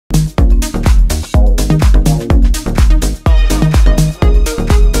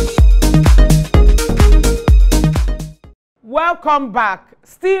Welcome back.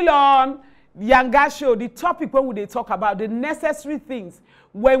 Still on Yanga Show, the topic when we talk about the necessary things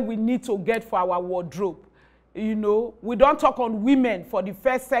when we need to get for our wardrobe. You know, we don't talk on women for the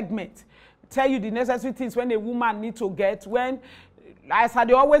first segment. Tell you the necessary things when a woman need to get. When, as I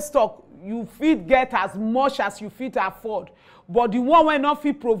always talk, you fit get as much as you fit afford. But the one when not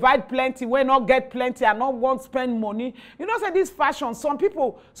fit provide plenty, when not get plenty and not want spend money. You know, say this fashion, some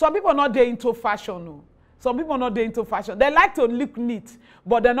people not there into fashion. No. Some people not there into fashion. They like to look neat,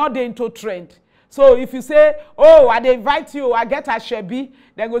 but they're not there into trend. So if you say, oh, I invite you, I get a shabby,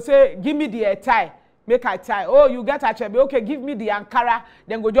 then go say, give me the tie. Make a tie. Oh, you get a shabby. Okay, give me the Ankara.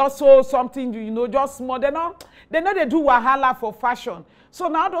 Then go just sew something, you know, just small. They know they do wahala for fashion. So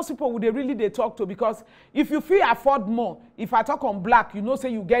now those people would they talk to, because if you feel afford more, if I talk on black, you know,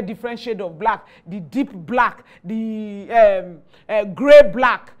 say you get different shade of black, the deep black, the gray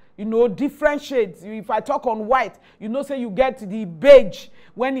black, you know, different shades. If I talk on white, you know, say you get the beige.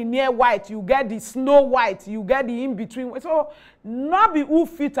 When in near white, you get the snow white, you get the in-between. So not be who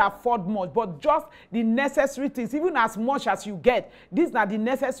fit afford much, but just the necessary things, even as much as you get. These are the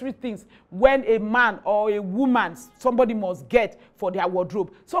necessary things when a man or a woman, somebody must get for their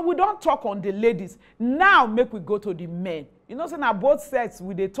wardrobe. So we don't talk on the ladies. Now make we go to the men. You know, so now both sets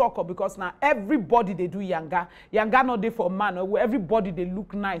we they talk of, because now everybody they do yanga. Yanga not there for man. Everybody they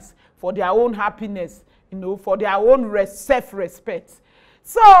look nice for their own happiness, you know, for their own self-respect.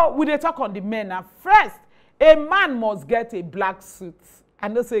 So we they talk on the men now. First, a man must get a black suit.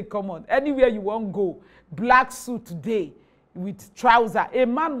 And they say, come on, anywhere you want go, black suit today with trouser. A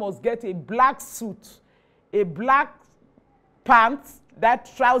man must get a black suit, a black pants, that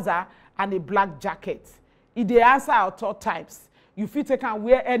trouser, and a black jacket. If they answer at all types, you fit take and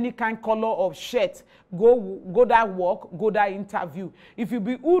wear any kind color of shirt, go that work, go that interview. If you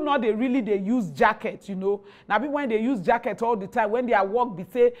be who not they really they use jacket, you know. Now people when they use jacket all the time, when they are work, they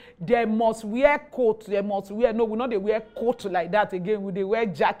say they must wear coat, they must wear, no, we not they wear coat like that again, they wear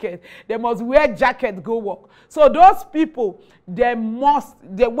jacket. They must wear jacket, go work. So those people, they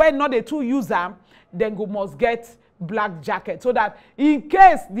when not they two use them, then go must get black jacket, so that in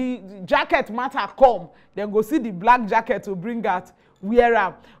case the jacket matter come, then go see the black jacket to bring out, wear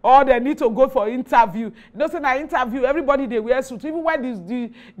am. Or they need to go for interview. You know, say na interview, everybody they wear suit. Even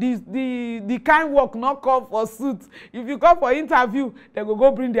when the kind work not come for suit. If you come for interview, they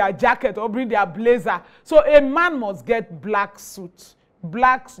go bring their jacket or bring their blazer. So a man must get black suit,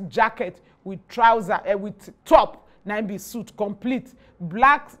 black jacket with trouser and with top. Now be suit complete.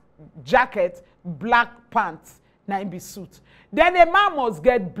 Black jacket, black pants. Na be suit. Then a man must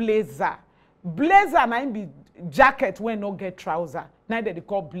get blazer. Blazer na be jacket when no get trouser. Now they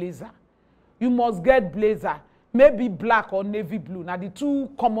call blazer. You must get blazer. Maybe black or navy blue. Now the two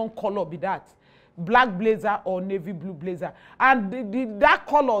common color be that. Black blazer or navy blue blazer. And that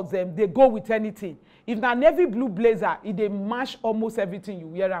colors them, they go with anything. If na navy blue blazer, they match almost everything you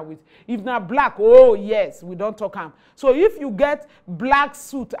wear am with. If na black, oh yes, we don't talk am. So if you get black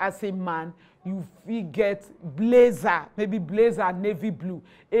suit as a man, you fit get blazer, maybe blazer, navy blue.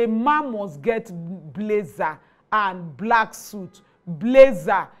 A man must get blazer and black suit.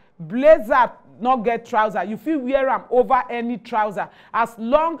 Blazer not get trouser. You fit wear am over any trouser, as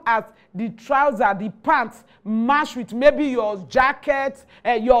long as the trouser, the pants match with maybe your jacket,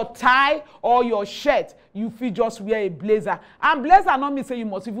 your tie, or your shirt. You fit just wear a blazer. And blazer not mean say you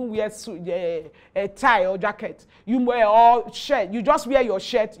must even wear a tie or jacket. You wear all shirt. You just wear your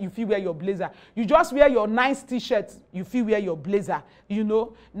shirt, you fit wear your blazer. You just wear your nice t-shirt, you fit wear your blazer. You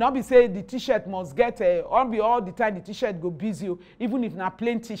know, not be say the t-shirt must get all the time the t-shirt go busy. Even if na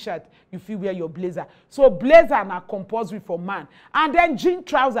plain t-shirt, you fit wear your blazer. So blazer na compulsory for man. And then jean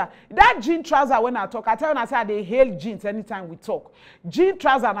trouser. That jean trouser, when I talk, I tell you, I say I dey hail jeans anytime we talk. Jean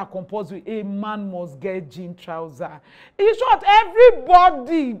trouser na compulsory. A man must get jean trouser. In short,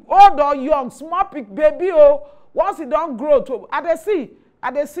 everybody, old or young, small pick baby, oh, once he don't grow to, I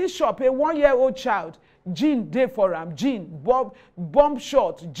dey see shop a 1-year-old child, jean dey for am, jean bomb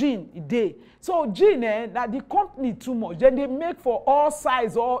short, jean dey. So jean na the company too much. Then they make for all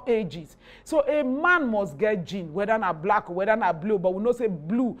size, all ages. So a man must get jean, whether na black or whether na blue. But we know say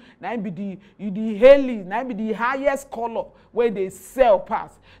blue na be the haily, na be the highest color where they sell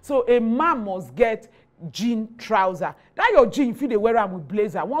pass. So a man must get jean trouser. That your jean, if you wear am with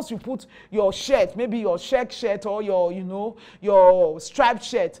blazer, once you put your shirt, maybe your check shirt or your, you know, your striped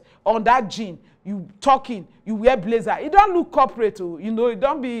shirt on that jean, you talking, you wear blazer. It don't look corporate, you know, it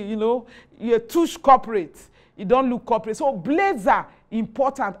don't be, you know, you're too corporate. It don't look corporate. So blazer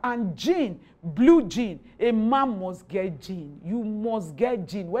important. And jean, blue jean, a man must get jean. You must get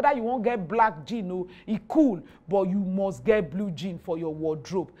jean. Whether you won't get black jean, oh, it cool, but you must get blue jean for your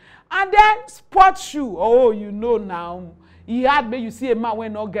wardrobe. And then sport shoe. Oh, you know now. E hard make you see a man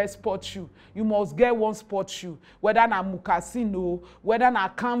when not get sport shoe. You must get one sport shoe. Whether na moccasin o, whether na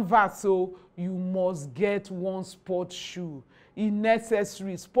canvas o, you must get one sport shoe. E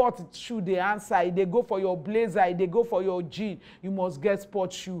necessary. Sport shoe dey answer. E dey go for your blazer. E dey go for your jean. You must get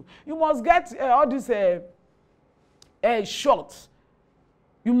sport shoe. You must get all these shorts.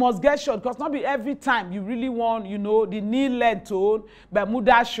 You must get short because not be every time you really want, you know, the knee length tone,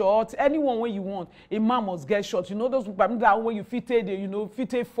 Bermuda short, anyone when you want. A man must get short. You know those Bermuda when you fit it, you know,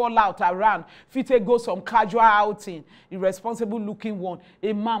 fit it fall out around, fit it go some casual outing, irresponsible looking one.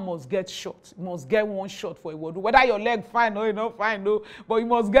 A man must get short. You must get one short for a wardrobe. Whether your leg fine or you not fine, no, but you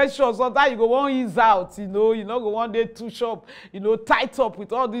must get short. Sometimes you go one ease out, you know go one day too short, you know, tight up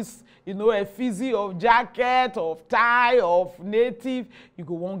with all this, you know, a fizzy of jacket, of tie, of native. You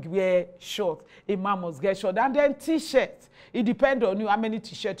go won't wear short. A man must get short. And then t-shirt. It depends on you how many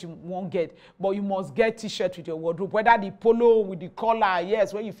t-shirts you won't get. But you must get t-shirt with your wardrobe. Whether the polo with the collar,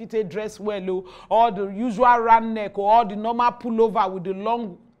 yes, when you fit a dress well, or the usual round neck, or the normal pullover with the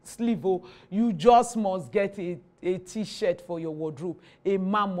long sleeve, you just must get a t-shirt for your wardrobe. A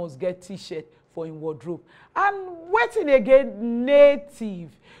man must get t-shirt for his wardrobe. And waiting again, native.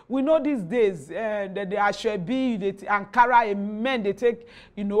 We know these days that the Ashebi, Ankara, men, they take,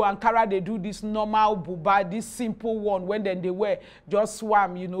 you know, Ankara, they do this normal buba, this simple one when then they wear just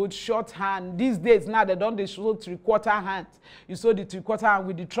swam, you know, short hand. These days now they don't, they show 3/4 hands. You saw the 3/4 hand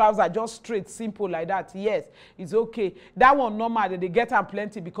with the trousers just straight, simple like that. Yes, it's okay. That one normal, they get them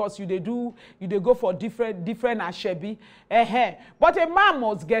plenty because you they go for different Ashebi. But a man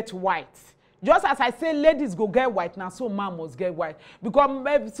must get white. Just as I say, ladies go get white now, so man must get white.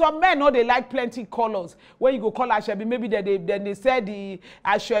 Because some men know they like plenty colors. When you go call Ashebi, maybe then they say the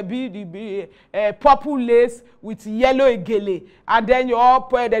Ashebi, the purple lace with yellow egele. And then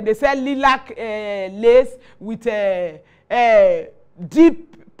then they say lilac lace with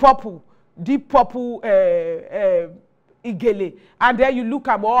deep purple egele. And then you look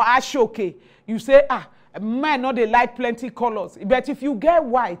at more ashoke. You say, men know they like plenty colors. But if you get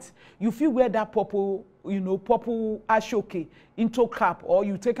white, you feel wear that purple, you know, purple ashoke into cap, or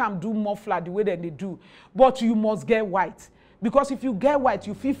you take them do muffler the way that they do. But you must get white. Because if you get white,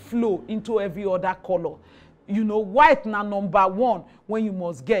 you feel flow into every other color. You know, white now number one when you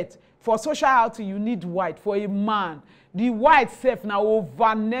must get. For social outing, you need white. For a man, the white self now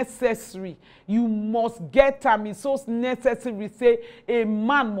over necessary. You must get them. It's so necessary. Say a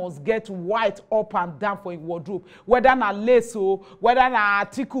man must get white up and down for a wardrobe. Whether na lace or whether na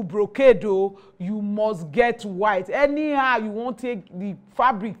article brocade, you must get white. Anyhow you won't take the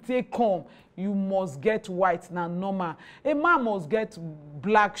fabric, take come. You must get white now normal. A man must get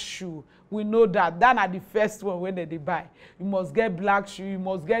black shoe. We know that. That are the first one when they buy. You must get black shoe. You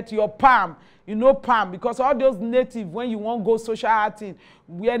must get your palm. You know palm. Because all those native, when you want to go social outing,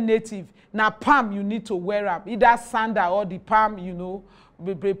 wear native. Now palm, you need to wear up. Either sandal or the palm, you know,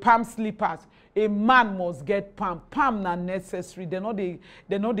 the palm slippers. A man must get palm. Palm na necessary. They know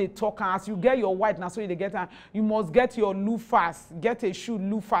they talk. As you get your white, now so you get. You must get your loafers. Get a shoe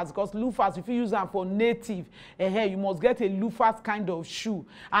loafers, because loafers, if you use them for native, you must get a loafers kind of shoe,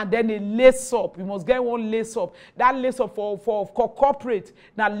 and then a lace up. You must get one lace up. That lace up for corporate.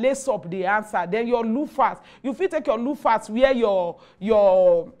 Now lace up the answer. Then your loafers. You fit take your loafers, wear your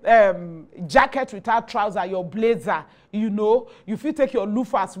jacket without trouser, your blazer. You know, you fit take your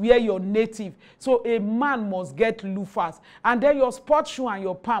loafers, wear your native. So a man must get loafers. And then your sport shoe and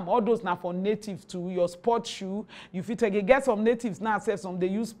your palm, all those now for native too. Your sport shoe, you fit take, get some natives now, say some they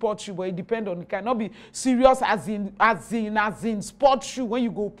use sport shoe, but it depends on, it cannot be serious as in sport shoe. When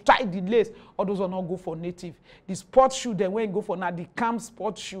you go tie the lace, all those will not go for native. The sport shoe, then when you go for now, the camp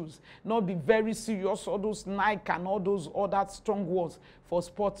sport shoes, not be very serious, all those Nike and all those other strong ones for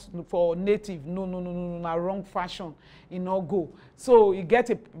sports, for native. No, wrong fashion. You know, go. So you get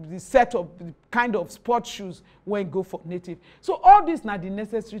the set of the kind of sport shoes when you go for native. So all this now the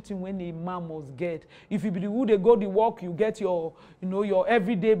necessary thing when a man must get. If you be the who they go to work, you get your, you know, your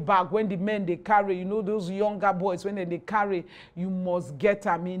everyday bag. When the men they carry, you know, those younger boys when they carry, you must get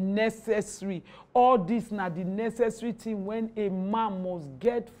them. Necessary. All this now the necessary thing when a man must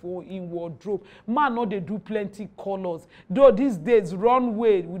get for in wardrobe. Man, no, they do plenty colors. Though these days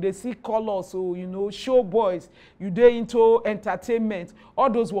runway, we they see colors, so you know, show boys, you they into entertainment, all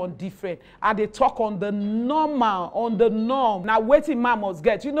those one different. I dey talk on the normal, on the norm. Now wetin man must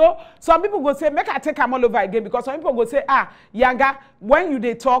get. You know, some people go say, make I take am all over again, because some people go say, Yanga, when you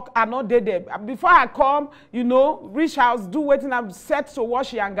dey talk, I no dey there. Before I come, you know, reach house, do wetin I'm set to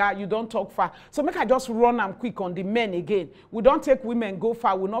wash Yanga, you don't talk far. So make I just run am quick on the men again. We don't take women go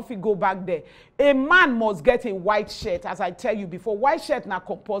far, we not fit go back there. A man must get a white shirt, as I tell you before. White shirt na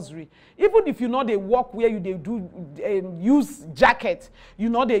compulsory. Even if you know they work where you dey do use jacket, you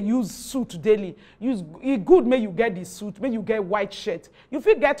know they use suit daily. It good make you get the suit, make you get white shirt. You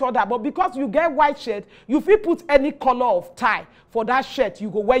fit get other, but because you get white shirt, you fit put any color of tie for that shirt. You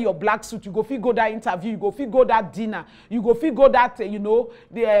go wear your black suit, you go fit go that interview, you go fit go that dinner, you go fit go that you know,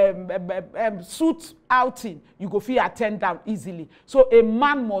 the suit outing, you go fit attend them easily. So a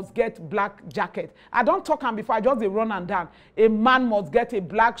man must get black jacket. I don't talk am before, I just dey run am down. A man must get a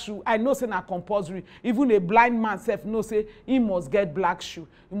black shoe. I know say na compulsory. Even a blind man self know say he must get black shoe.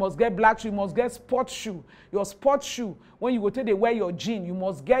 You must get black shoe, you must get sports shoe. Your sports shoe, when you go take dey wear your jean, you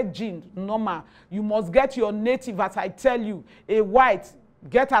must get jean normal. You must get your native, as I tell you, a white.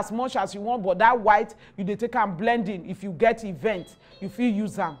 Get as much as you want, but that white, you dey take am blending. If you get event, you fit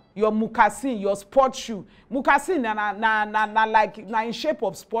use am. Your moccasin, your sports shoe. Moccasin na like na in shape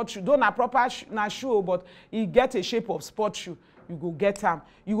of sports shoe. Though na proper na shoe, but e get a shape of sports shoe. You go get am.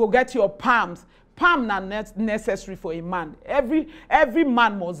 You go get your palms. Palm na necessary for a man. Every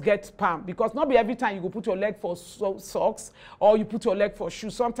man must get palm, because not be every time you go put your leg for socks or you put your leg for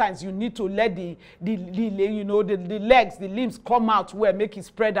shoes. Sometimes you need to let the legs, the limbs come out where make it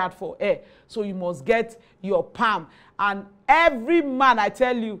spread out for air. So you must get your palm. And every man, I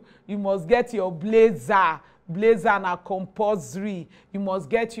tell you, you must get your blazer. Blazer na compulsory. You must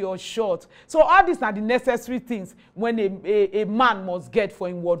get your short. So all these are the necessary things when a man must get for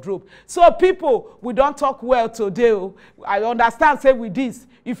him wardrobe. So people, we don't talk well today. I understand, say with this,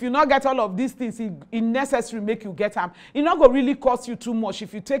 if you not get all of these things, it necessary make you get them. It not go really cost you too much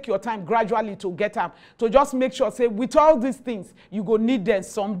if you take your time gradually to get them. To just make sure, say with all these things, you go need them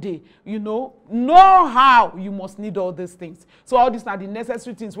someday. You know how you must need all these things. So all these are the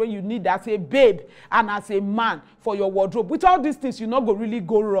necessary things when you need as a babe and as a man for your wardrobe. With all these things, you not go really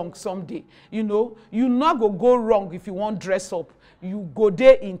go wrong someday. You know, you not go wrong if you want dress up. You go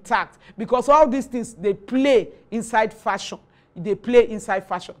there intact, because all these things, they play inside fashion. They play inside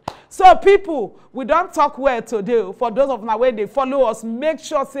fashion. So people, we don't talk well today. For those of una where they follow us, make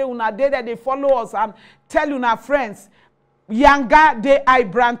sure say una dey there, they follow us and tell una friends. Yanga dey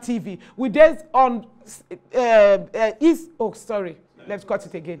IBrandTV. We dey on let's cut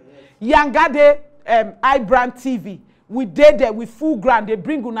it again. Yanga dey IBrandTV. We dey there with full ground. They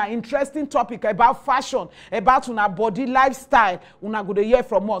bring una interesting topic about fashion, about una body lifestyle. Una go to hear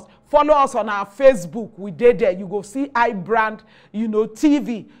from us. Follow us on our Facebook. We dey there. You go see IBrand,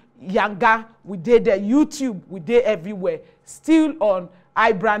 TV. Yanga, we dey there. YouTube, we dey everywhere. Still on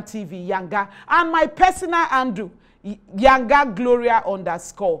IBrandTV, Yanga. And my personal handle, Yanga Gloria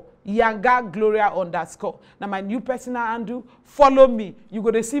 _. Yanga Gloria _. Now my new personal handle, follow me. You go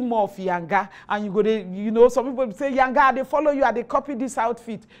to see more of Yanga, and you go to, some people say, Yanga, they follow you, they copy this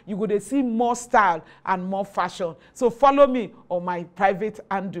outfit. You go to see more style and more fashion. So follow me on my private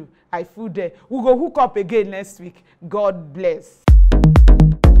handle. I feel there. We go hook up again next week. God bless.